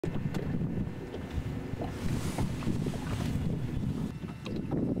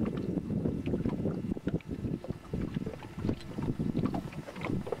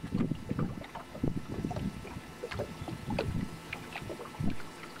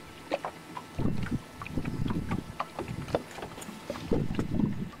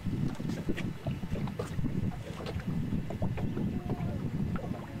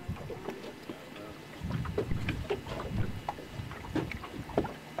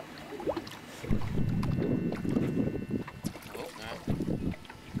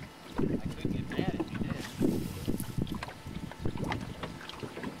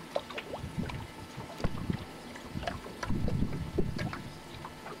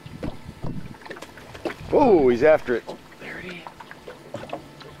Oh, he's after it. There it is.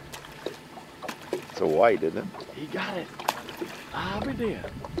 It's a white, isn't it? He got it. I'll be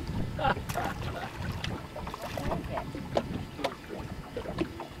dead.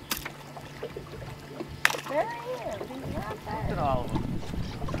 There he is. He's right there. Look at all of them.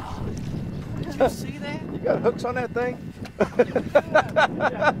 Did you see that? You got hooks on that thing? It's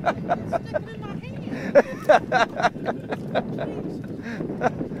sticking in my hand.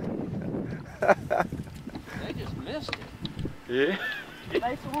 They just missed it. Yeah.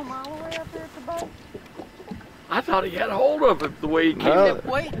 They swam all the way up there at the boat. I thought he had a hold of it the way he He came. kept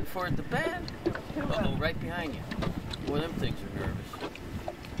waiting for it to bend. Uh-oh, right behind you. Boy, them things are nervous.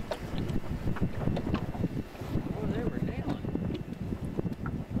 Boy, they were nailing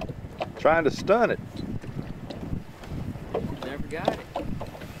Trying to stun it. it. Never got it.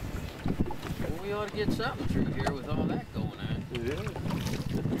 Well, we ought to get something through here with all that going on.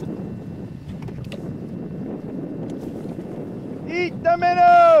 Eat the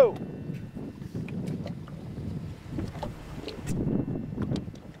minnow!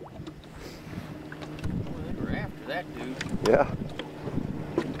 Boy, they were after that dude. Yeah.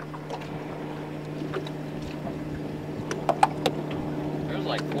 There's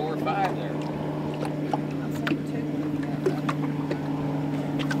like 4 or 5 there.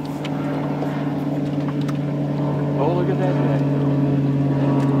 Oh, look at that guy.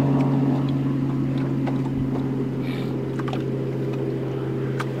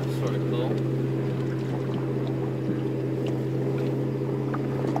 That's sort of cool.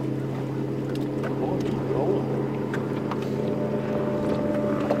 Oh, he's rolling.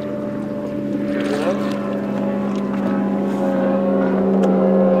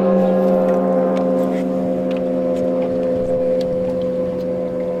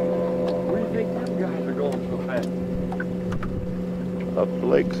 Where do you think them guys are going so fast? Up the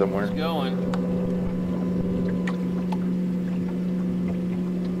lake somewhere. It's going.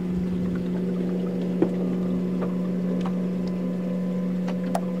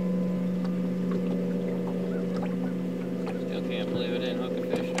 Still can't believe it didn't hook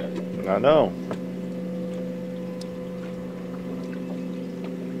a fish there. I know.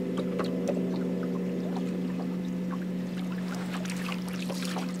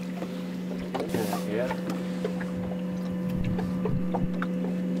 Yeah.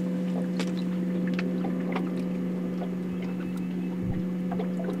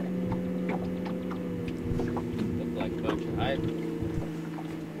 Looked like a bunch of hybrids.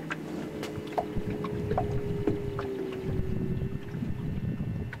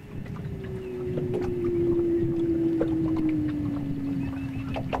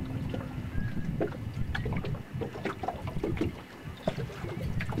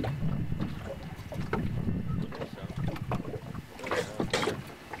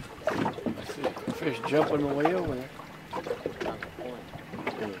 I see a fish jumping away over there.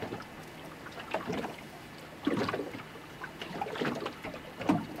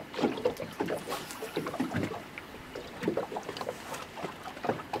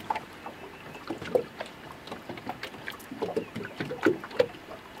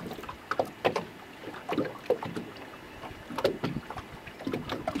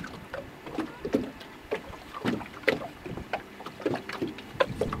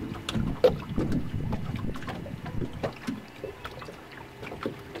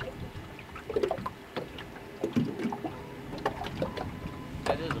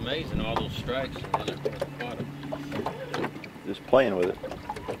 That is amazing, all those strikes and then it caught him. Just playing with it.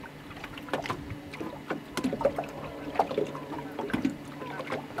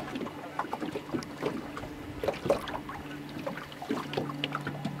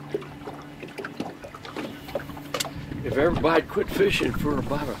 If everybody quit fishing for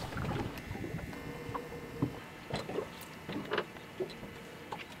about a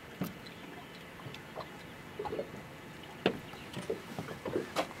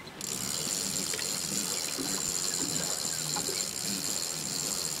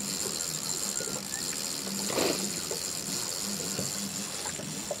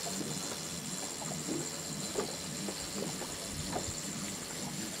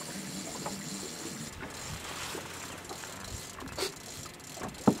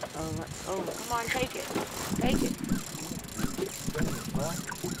Oh, come on, take it. Take it.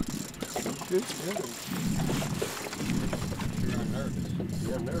 You're nervous.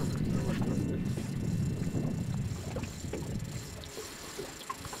 You're nervous.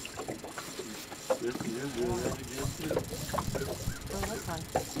 Oh, that's fine.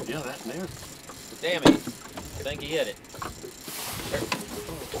 Yeah, that's there. Damn it. I think he hit it.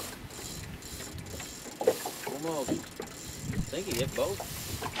 Almost. I think he hit both.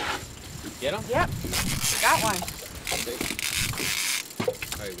 Get them? Yep. Got one.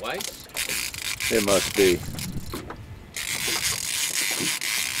 Are they white? It must be.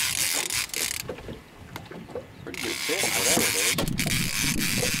 Pretty good fish, whatever it is.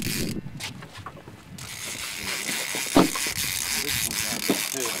 This one's got that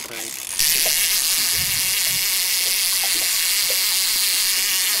too, I think.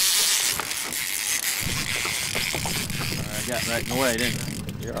 I got right in the way, didn't I?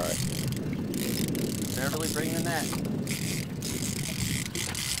 You're all right. Beverly, bring the net.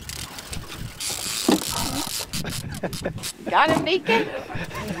 Got him, Deacon?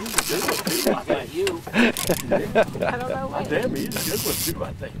 I got you. I don't know what. Damn, he's a good one too,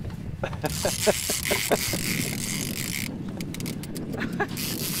 I think.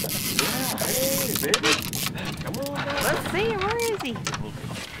 Yeah, hey, baby. Come on down. Let's see him. Where is he?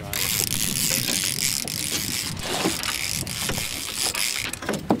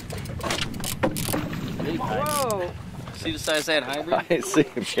 Whoa. See the size of that hybrid? I ain't seen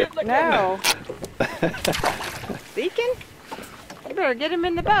him yet. No. Deacon? You better get him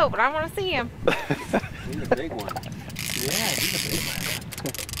in the boat, but I want to see him. He's a big one. Yeah, he's a big one.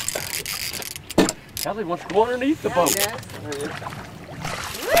 Kelly wants to go underneath the boat.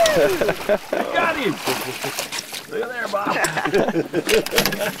 You got him. Look there, Bob.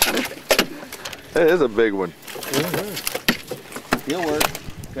 That is a big one. He'll work.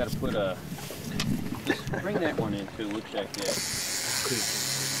 Got to put a. Just bring that one in too. We'll check that.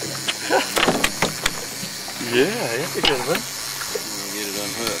 Yeah, that's a good one. We'll get it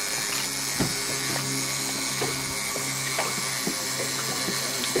unhooked.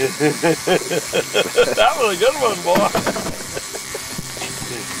 That was a good one, boy.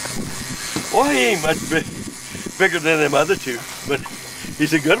 Well, he ain't much bigger than them other two, but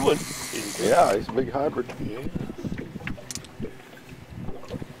he's a good one. Yeah, he's a big hybrid. Yeah.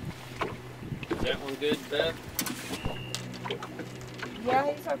 Is that one good, Beth? Yeah,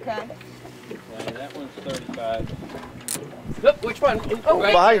 he's okay. Okay, that one's 35. Look, which one? Oh,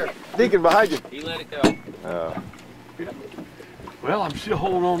 right behind there. you. Deacon, behind you. He let it go. Well, I'm still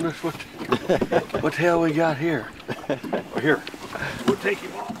holding on to this. What the hell we got here? Oh, here. We'll take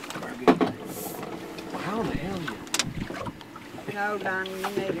him off. How the hell you? No, Donnie, you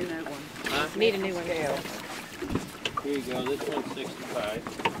need a new one. Huh? Need a new one. Here you go. This one's 65.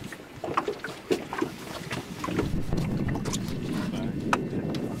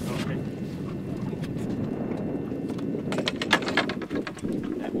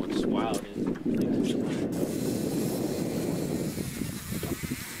 That one's wild, isn't it?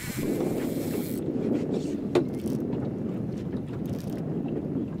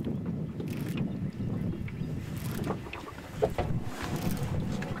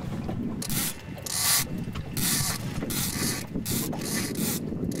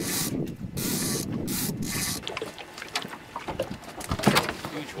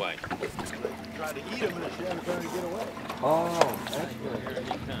 Huge white. Tried to eat him and she had trying to get away. Oh, That's good. Here he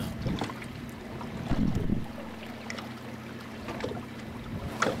comes.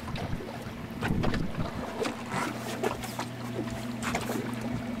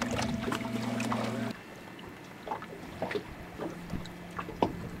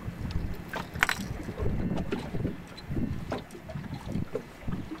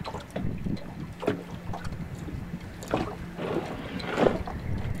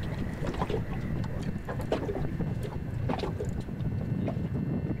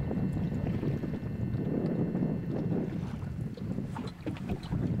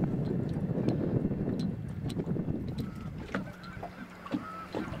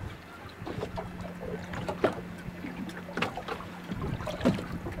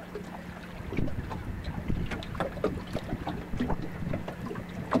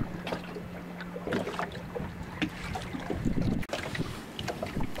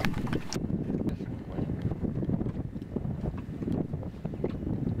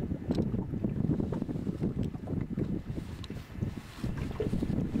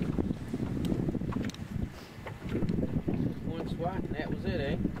 One swat and that was it,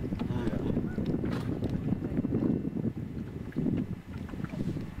 eh?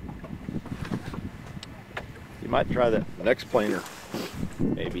 You might try that next planer,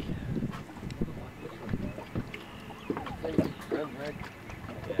 maybe. Yeah,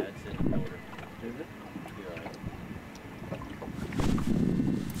 it's in the motor. Is it?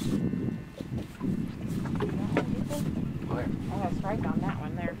 Oh, that's right on that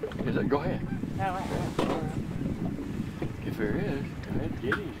one there. Is it? Go ahead. No, If there is, go ahead and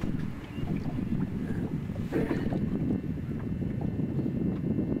get him.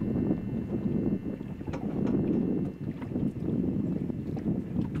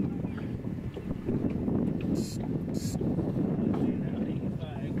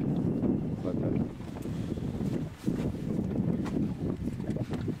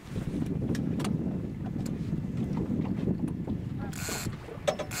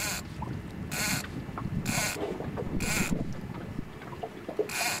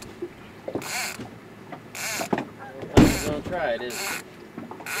 try it, is it?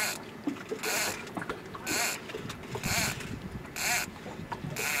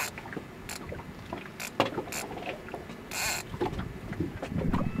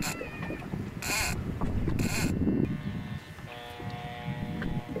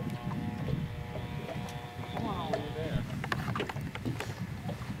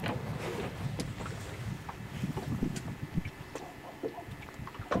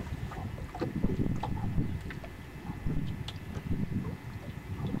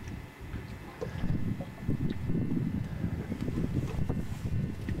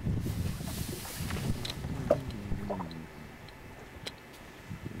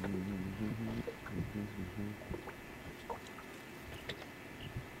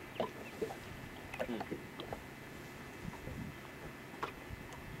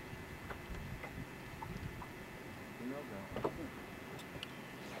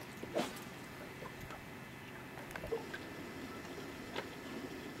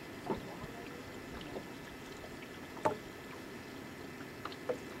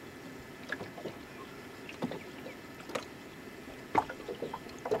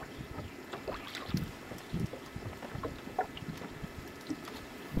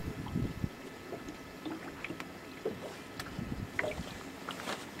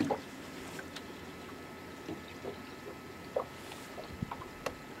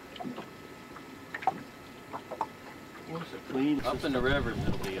 Clean. Up in the river,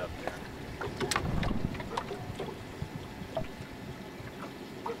 it'll be up there.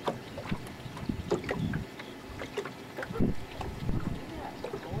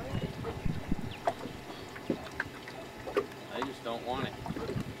 I just don't want it.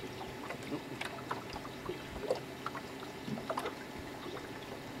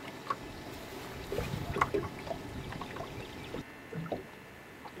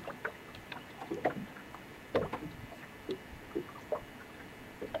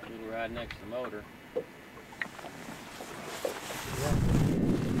 Right next to the motor.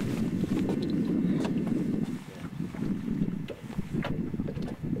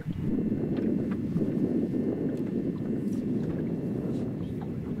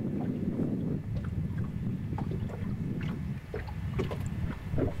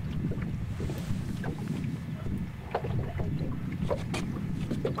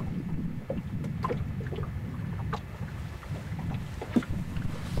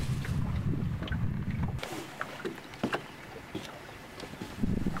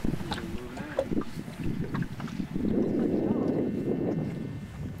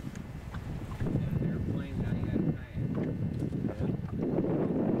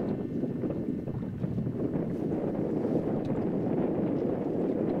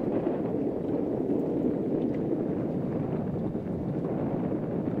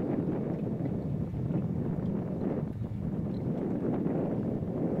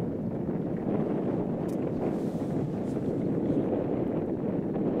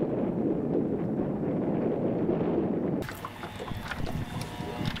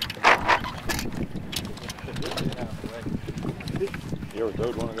 You ever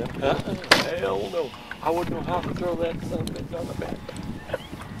throwed one of them? Hell no. I wouldn't know how to throw that son of a bitch on the back.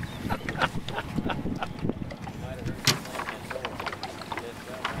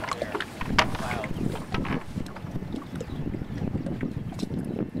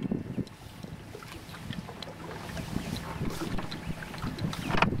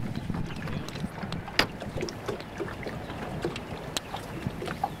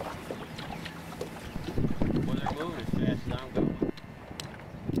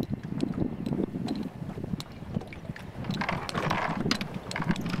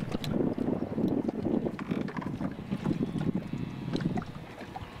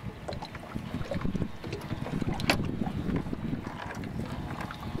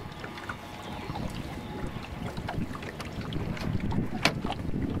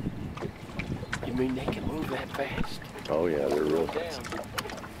 You mean they can move that fast? Oh yeah, they're real.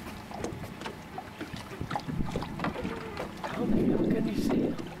 How can you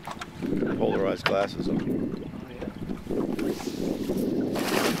see them? Polarized glasses on.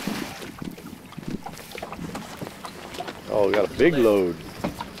 Oh, we got a big load.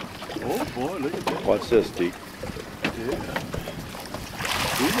 Oh boy, look at that. Watch this, Deke. Yeah.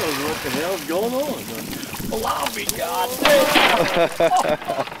 Who knows what the hell's going on? Well, I'll be goddamn.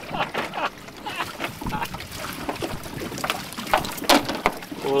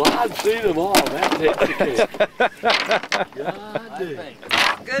 Well, I've seen them all. That takes the cake. God damn.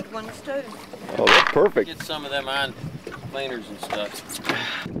 Good ones too. Oh, that's perfect. Get some of them on planers and stuff.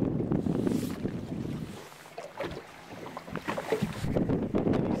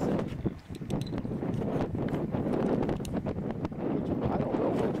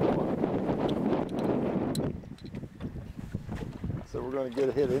 So we're going to get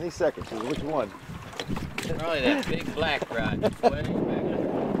a hit any second. So which one? Probably that big black rod. Way back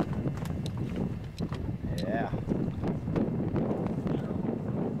there. Yeah.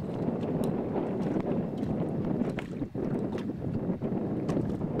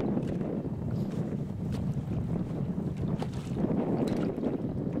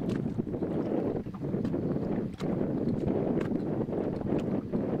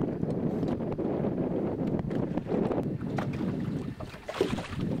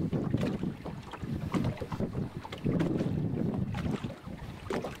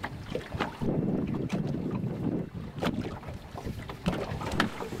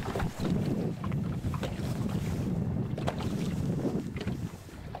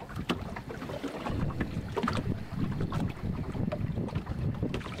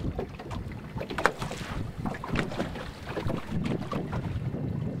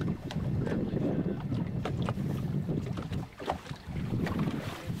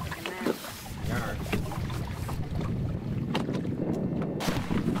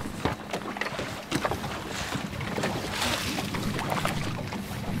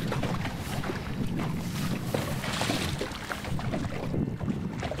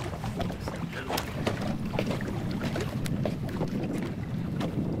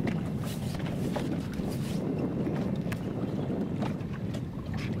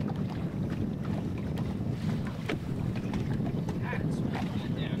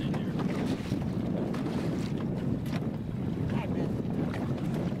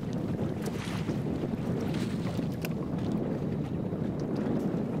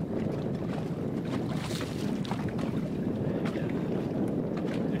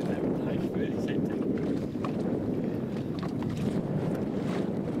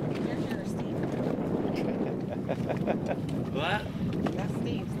 What? That's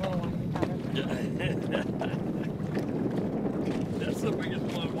Steve's little one. That's the biggest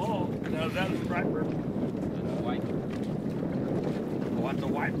one of all. Now, that is striper.